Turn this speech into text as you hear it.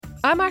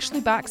I'm Ashley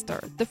Baxter,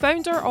 the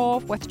founder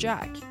of With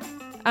Jack.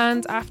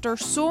 And after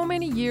so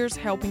many years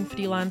helping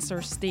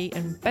freelancers stay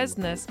in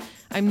business,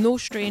 I'm no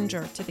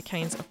stranger to the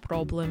kinds of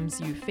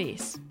problems you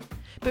face.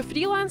 But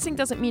freelancing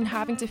doesn't mean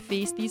having to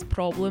face these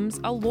problems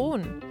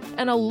alone.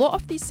 In a lot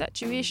of these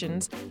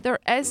situations, there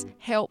is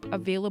help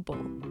available.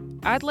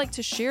 I'd like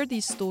to share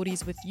these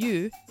stories with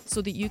you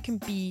so that you can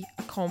be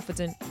a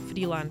confident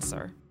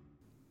freelancer.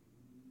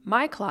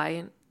 My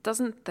client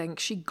doesn't think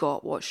she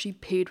got what she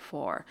paid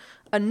for.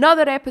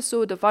 Another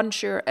episode of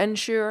Unsure,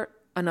 Insure,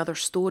 another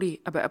story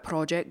about a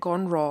project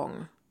gone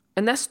wrong.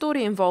 And this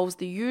story involves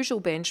the usual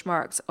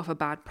benchmarks of a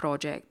bad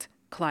project: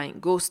 client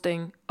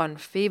ghosting,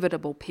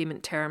 unfavourable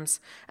payment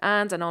terms,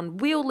 and an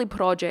unwieldy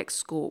project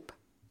scope.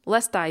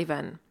 Let's dive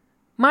in.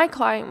 My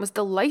client was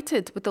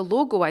delighted with the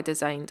logo I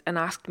designed and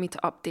asked me to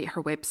update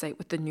her website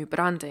with the new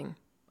branding.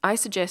 I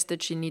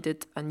suggested she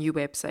needed a new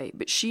website,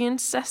 but she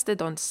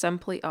insisted on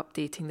simply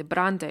updating the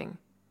branding.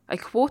 I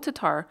quoted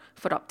her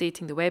for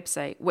updating the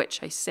website,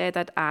 which I said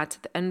I'd add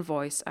to the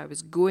invoice I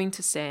was going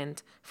to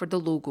send for the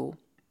logo.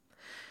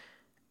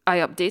 I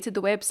updated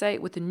the website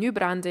with the new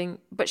branding,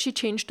 but she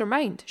changed her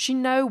mind. She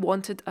now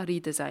wanted a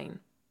redesign.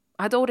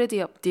 I'd already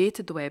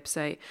updated the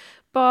website,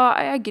 but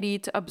I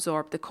agreed to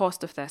absorb the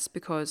cost of this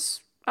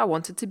because I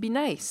wanted to be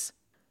nice.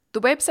 The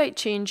website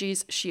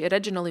changes she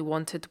originally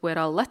wanted were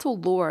a little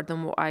lower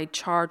than what I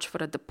charge for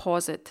a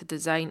deposit to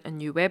design a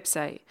new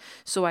website,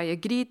 so I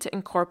agreed to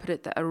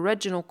incorporate the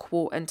original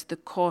quote into the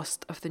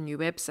cost of the new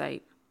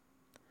website.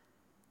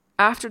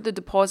 After the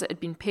deposit had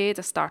been paid,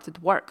 I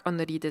started work on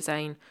the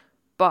redesign,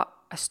 but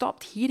I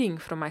stopped hearing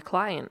from my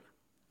client.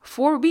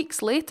 4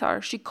 weeks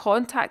later, she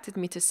contacted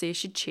me to say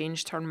she'd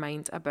changed her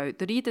mind about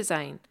the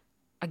redesign.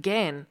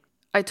 Again,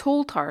 I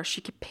told her she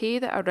could pay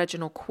the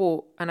original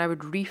quote and I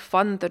would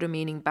refund the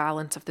remaining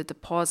balance of the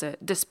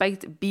deposit,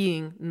 despite it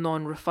being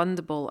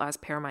non-refundable as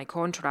per my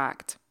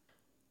contract.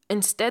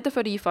 Instead of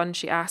a refund,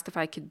 she asked if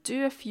I could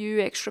do a few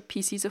extra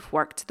pieces of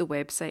work to the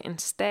website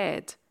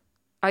instead.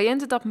 I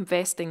ended up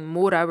investing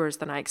more hours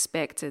than I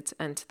expected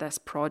into this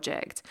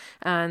project,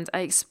 and I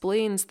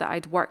explained that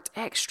I'd worked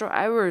extra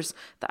hours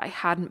that I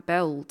hadn't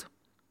billed.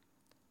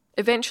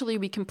 Eventually,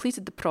 we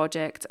completed the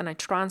project and I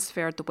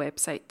transferred the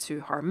website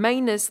to her,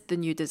 minus the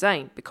new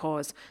design,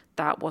 because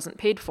that wasn't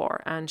paid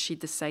for, and she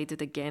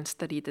decided against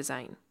the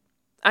redesign.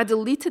 I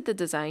deleted the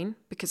design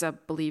because I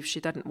believe she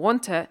didn't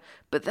want it,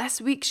 but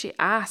this week she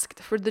asked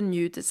for the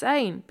new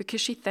design because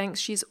she thinks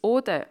she's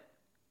owed it.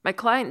 My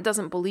client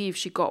doesn't believe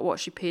she got what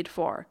she paid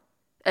for.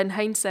 In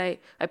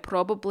hindsight, I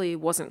probably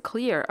wasn't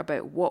clear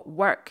about what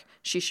work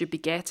she should be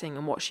getting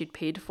and what she'd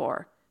paid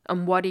for.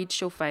 I'm worried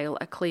she'll file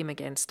a claim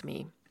against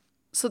me.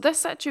 So this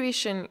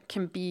situation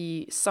can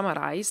be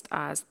summarised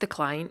as the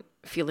client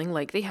feeling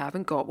like they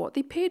haven't got what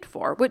they paid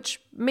for,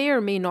 which may or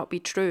may not be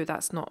true.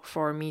 That's not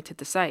for me to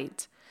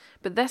decide.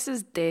 But this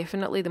is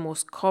definitely the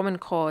most common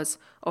cause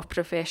of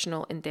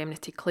professional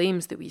indemnity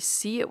claims that we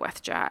see at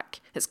With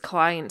Jack. It's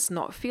clients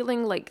not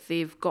feeling like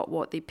they've got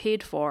what they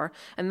paid for,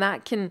 and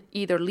that can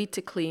either lead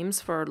to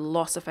claims for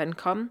loss of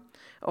income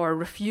or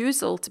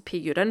refusal to pay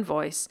your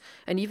invoice,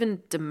 and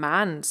even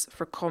demands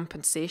for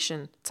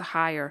compensation to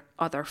hire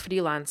other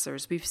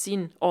freelancers. We've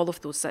seen all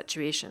of those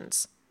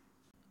situations.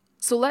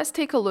 So let's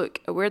take a look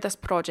at where this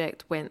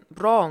project went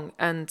wrong,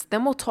 and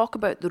then we'll talk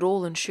about the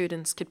role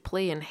insurance could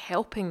play in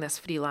helping this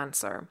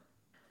freelancer.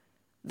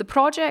 The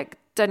project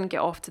didn't get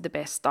off to the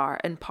best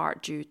start, in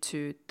part due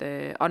to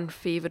the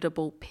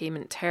unfavourable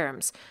payment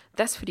terms.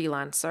 This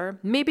freelancer,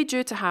 maybe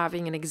due to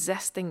having an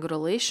existing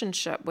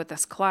relationship with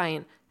this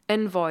client,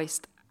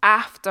 invoiced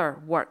after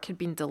work had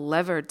been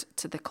delivered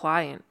to the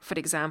client. For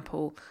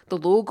example, the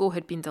logo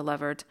had been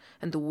delivered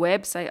and the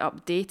website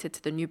updated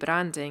to the new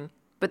branding,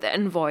 but the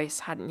invoice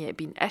hadn't yet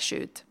been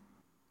issued.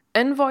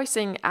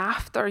 Invoicing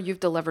after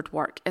you've delivered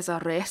work is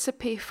a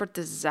recipe for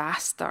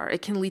disaster.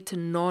 It can lead to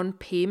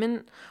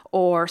non-payment,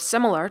 or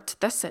similar to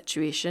this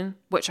situation,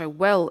 which I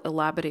will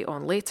elaborate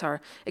on later,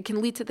 it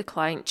can lead to the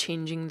client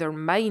changing their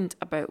mind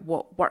about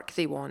what work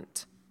they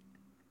want.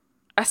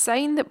 A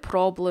sign that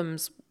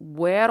problems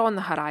were on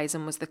the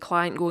horizon was the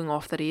client going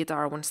off the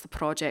radar once the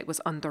project was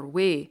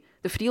underway.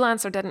 The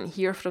freelancer didn't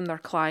hear from their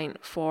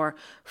client for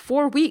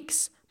 4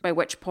 weeks, by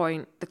which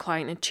point the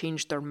client had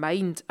changed their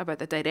mind about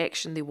the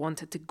direction they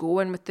wanted to go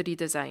in with the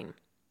redesign.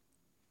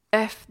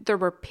 If there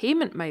were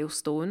payment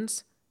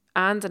milestones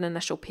and an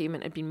initial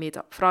payment had been made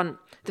up front,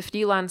 the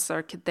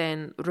freelancer could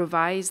then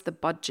revise the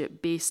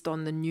budget based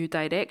on the new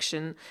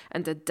direction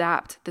and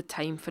adapt the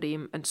time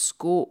frame and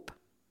scope.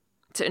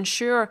 To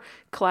ensure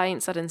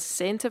clients are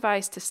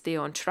incentivised to stay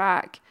on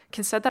track,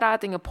 consider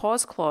adding a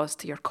pause clause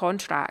to your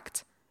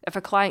contract. If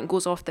a client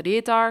goes off the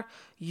radar,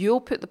 you'll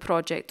put the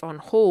project on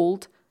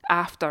hold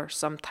after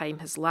some time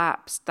has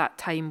lapsed. That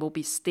time will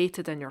be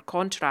stated in your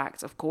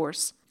contract, of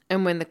course.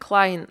 And when the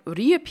client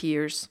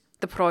reappears,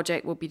 the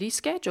project will be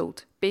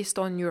rescheduled based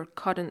on your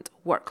current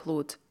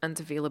workload and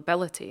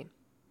availability.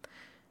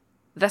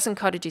 This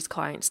encourages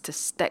clients to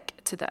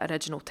stick to the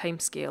original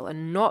timescale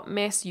and not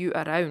mess you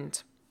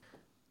around.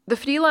 The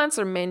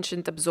freelancer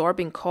mentioned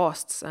absorbing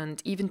costs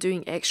and even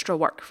doing extra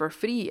work for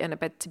free in a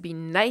bid to be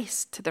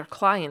nice to their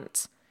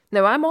clients.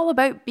 Now, I'm all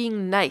about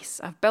being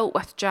nice. I've built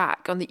with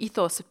Jack on the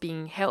ethos of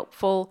being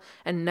helpful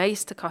and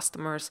nice to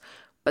customers,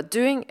 but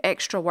doing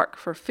extra work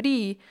for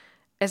free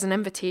is an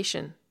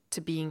invitation to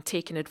being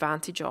taken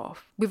advantage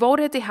of. We've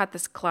already had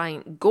this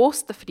client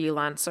ghost the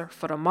freelancer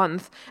for a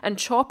month and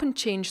chop and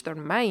change their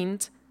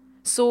mind.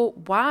 So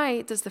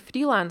why does the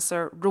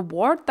freelancer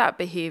reward that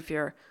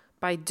behaviour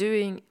by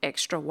doing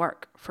extra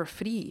work for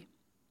free?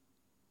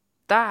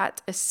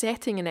 That is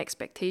setting an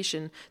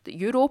expectation that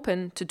you're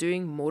open to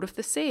doing more of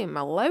the same,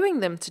 allowing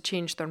them to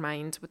change their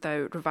mind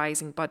without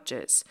revising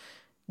budgets,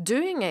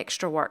 doing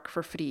extra work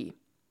for free.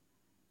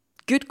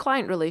 Good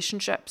client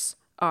relationships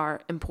are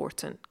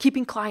important.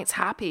 Keeping clients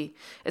happy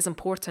is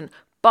important,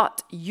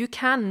 but you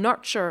can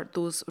nurture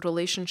those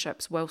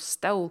relationships while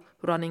still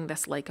running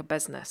this like a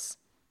business.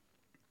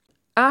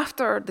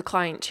 After the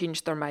client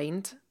changed their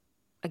mind,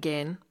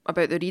 again,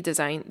 about the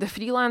redesign, the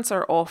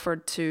freelancer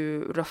offered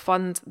to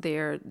refund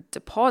their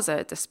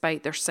deposit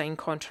despite their signed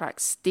contract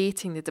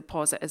stating the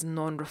deposit is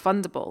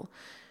non-refundable.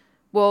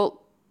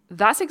 Well,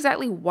 that's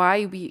exactly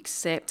why we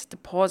accept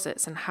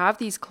deposits and have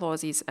these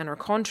clauses in our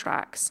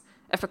contracts.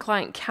 If a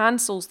client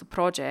cancels the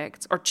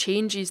project or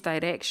changes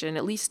direction,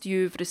 at least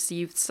you've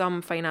received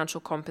some financial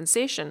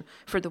compensation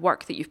for the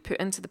work that you've put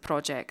into the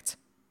project.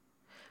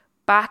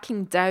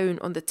 Backing down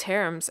on the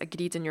terms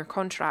agreed in your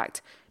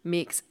contract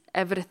makes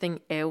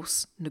everything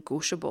else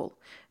negotiable,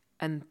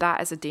 and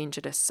that is a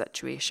dangerous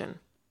situation.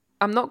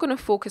 I'm not going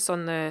to focus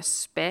on the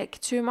spec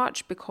too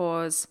much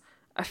because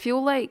I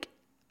feel like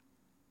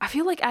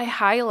I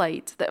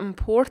highlight the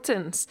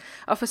importance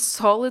of a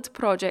solid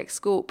project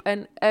scope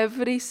in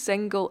every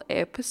single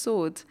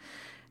episode.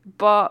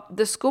 But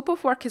the scope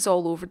of work is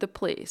all over the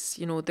place.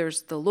 You know,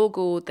 there's the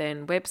logo,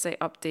 then website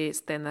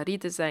updates, then a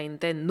redesign,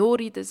 then no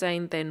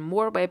redesign, then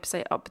more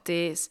website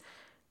updates.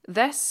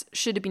 This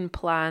should have been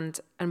planned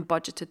and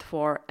budgeted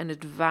for in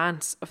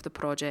advance of the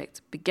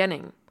project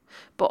beginning.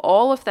 But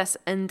all of this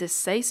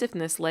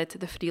indecisiveness led to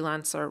the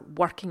freelancer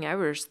working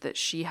hours that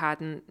she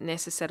hadn't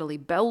necessarily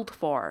billed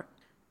for.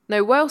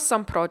 Now, while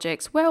some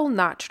projects will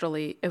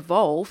naturally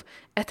evolve,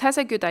 it is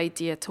a good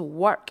idea to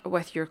work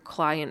with your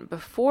client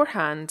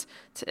beforehand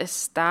to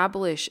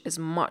establish as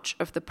much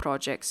of the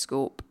project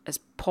scope as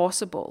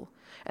possible.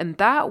 And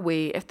that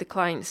way, if the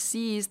client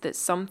sees that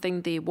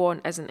something they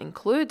want isn't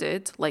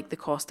included, like the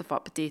cost of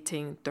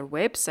updating their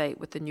website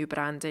with the new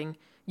branding,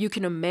 you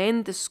can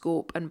amend the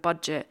scope and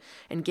budget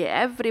and get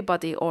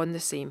everybody on the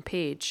same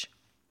page.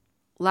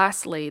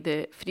 Lastly,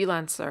 the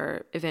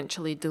freelancer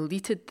eventually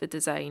deleted the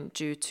design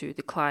due to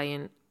the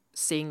client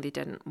saying they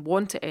didn't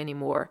want it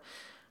anymore.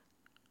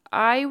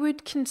 I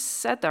would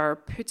consider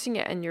putting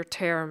it in your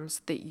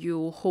terms that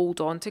you'll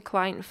hold on to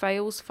client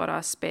files for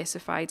a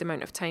specified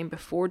amount of time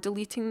before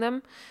deleting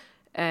them.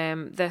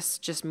 This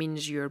just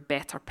means you're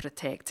better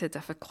protected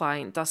if a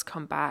client does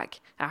come back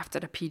after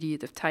a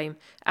period of time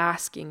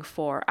asking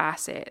for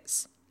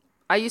assets.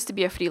 I used to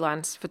be a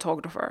freelance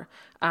photographer,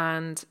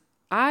 and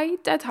I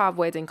did have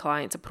wedding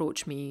clients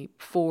approach me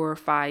 4,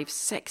 5,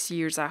 6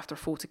 years after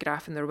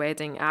photographing their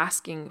wedding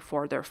asking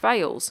for their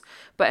files.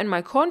 But in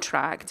my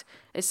contract,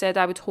 it said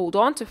I would hold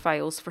on to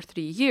files for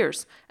 3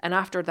 years, and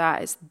after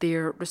that it's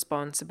their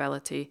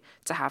responsibility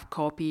to have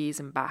copies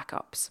and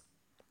backups.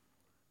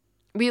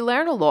 We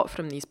learn a lot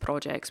from these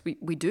projects.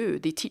 We do.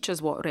 They teach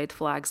us what red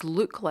flags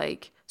look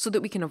like so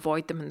that we can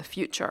avoid them in the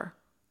future.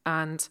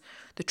 And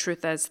the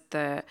truth is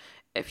that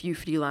if you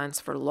freelance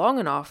for long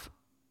enough,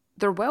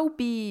 there will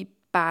be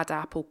bad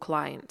apple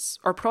clients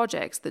or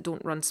projects that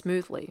don't run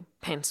smoothly,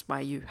 hence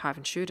why you have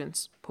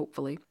insurance,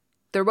 hopefully.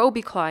 There will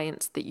be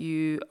clients that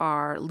you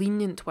are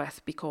lenient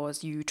with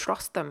because you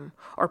trust them,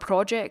 or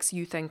projects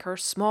you think are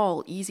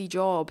small, easy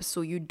jobs,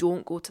 so you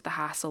don't go to the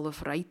hassle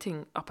of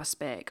writing up a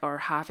spec or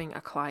having a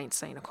client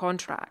sign a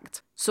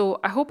contract. So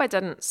I hope I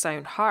didn't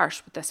sound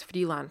harsh with this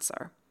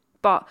freelancer,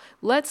 but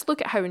let's look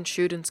at how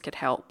insurance could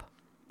help.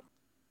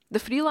 The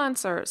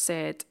freelancer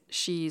said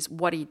she's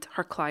worried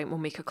her client will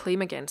make a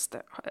claim against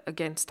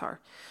her.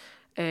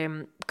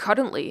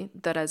 Currently,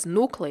 there is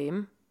no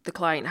claim. The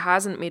client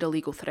hasn't made a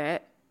legal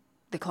threat.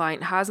 The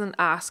client hasn't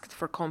asked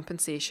for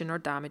compensation or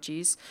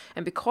damages.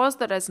 And because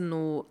there is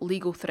no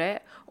legal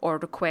threat or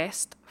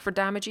request for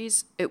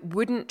damages, it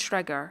wouldn't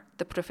trigger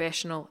the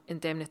professional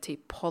indemnity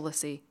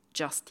policy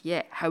just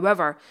yet.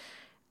 However,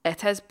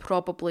 it is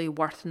probably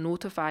worth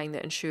notifying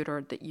the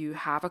insurer that you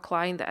have a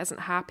client that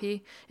isn't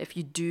happy if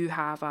you do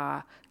have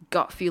a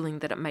gut feeling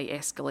that it might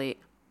escalate.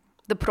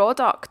 The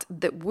product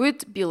that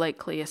would be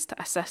likeliest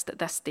to assist at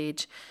this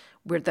stage,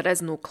 where there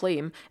is no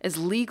claim, is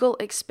legal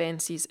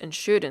expenses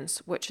insurance,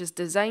 which is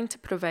designed to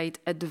provide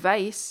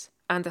advice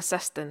and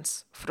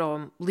assistance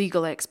from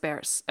legal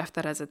experts if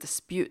there is a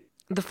dispute.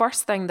 The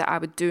first thing that I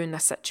would do in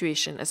this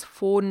situation is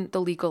phone the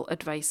legal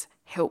advice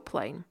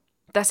helpline.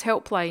 This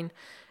helpline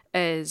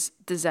is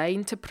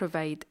designed to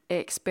provide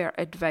expert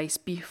advice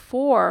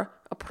before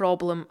a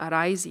problem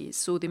arises.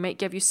 So they might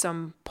give you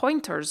some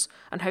pointers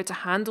on how to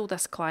handle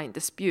this client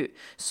dispute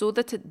so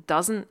that it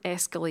doesn't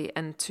escalate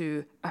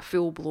into a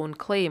full-blown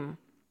claim.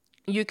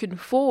 You can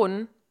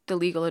phone the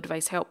legal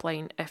advice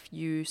helpline if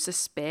you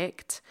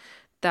suspect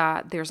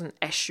that there's an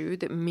issue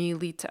that may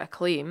lead to a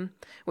claim,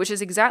 which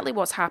is exactly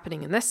what's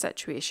happening in this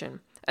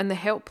situation. And the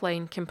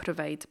helpline can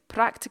provide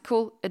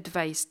practical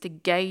advice to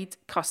guide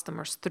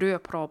customers through a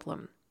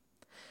problem.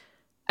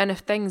 And if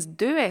things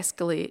do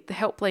escalate, the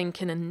helpline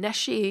can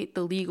initiate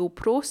the legal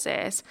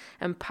process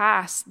and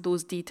pass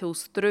those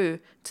details through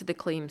to the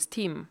claims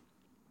team.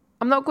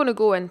 I'm not going to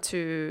go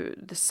into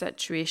the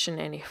situation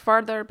any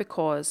further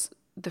because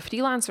the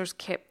freelancers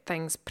kept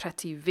things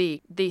pretty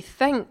vague. They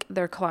think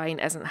their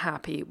client isn't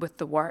happy with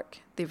the work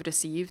they've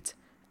received,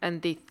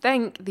 and they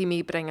think they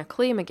may bring a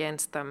claim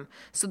against them.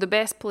 So the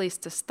best place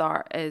to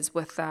start is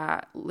with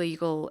that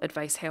legal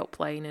advice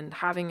helpline and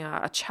having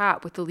a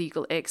chat with the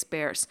legal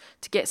experts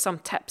to get some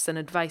tips and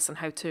advice on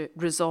how to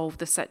resolve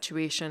the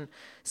situation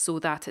so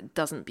that it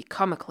doesn't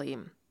become a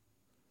claim.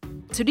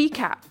 To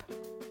recap,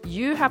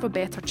 you have a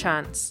better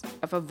chance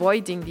of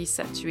avoiding these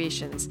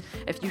situations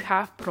if you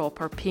have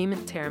proper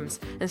payment terms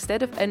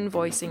instead of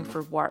invoicing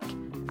for work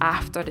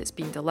after it's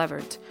been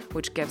delivered,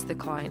 which gives the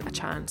client a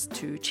chance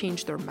to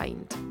change their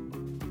mind.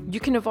 You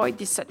can avoid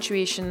these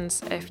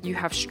situations if you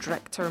have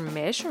stricter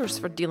measures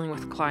for dealing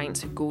with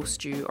clients who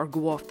ghost you or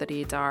go off the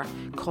radar,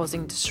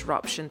 causing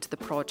disruption to the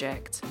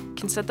project.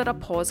 Consider a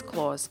pause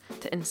clause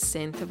to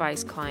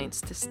incentivize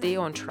clients to stay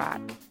on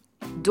track.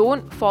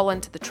 Don't fall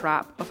into the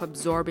trap of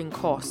absorbing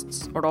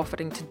costs or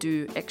offering to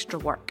do extra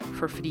work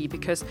for free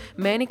because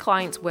many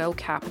clients will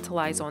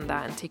capitalise on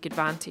that and take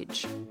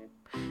advantage.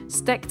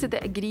 Stick to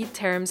the agreed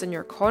terms in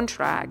your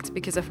contract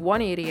because if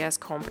one area is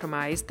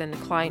compromised, then the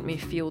client may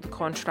feel the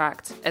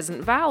contract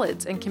isn't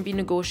valid and can be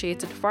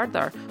negotiated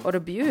further or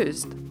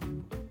abused.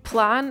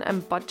 Plan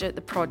and budget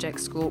the project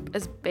scope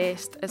as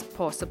best as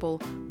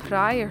possible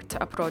prior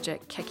to a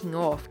project kicking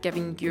off,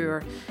 giving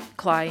your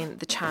client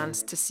the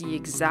chance to see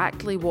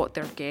exactly what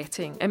they're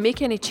getting and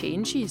make any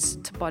changes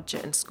to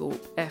budget and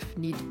scope if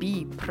need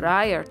be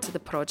prior to the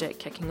project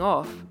kicking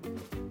off.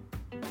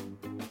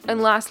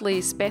 And lastly,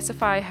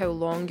 specify how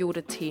long you'll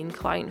retain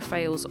client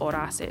files or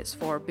assets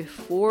for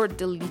before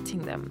deleting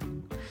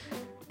them.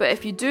 But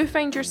if you do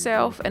find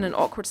yourself in an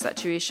awkward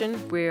situation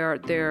where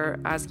there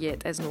as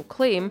yet is no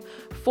claim,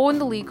 phone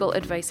the legal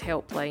advice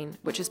helpline,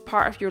 which is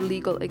part of your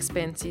legal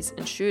expenses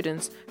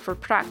insurance, for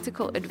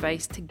practical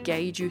advice to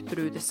guide you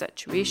through the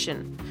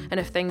situation. And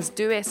if things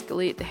do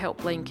escalate, the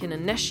helpline can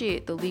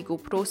initiate the legal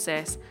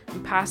process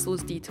and pass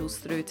those details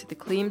through to the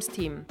claims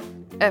team.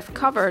 If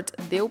covered,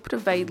 they'll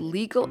provide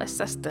legal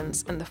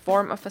assistance in the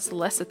form of a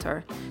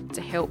solicitor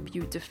to help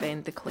you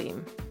defend the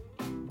claim.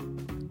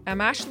 I'm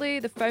Ashley,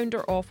 the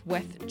founder of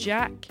With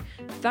Jack.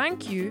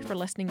 Thank you for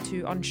listening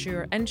to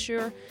Unsure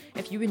Insure.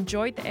 If you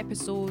enjoyed the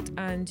episode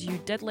and you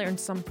did learn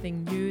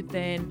something new,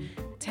 then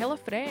tell a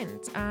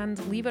friend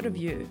and leave a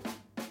review.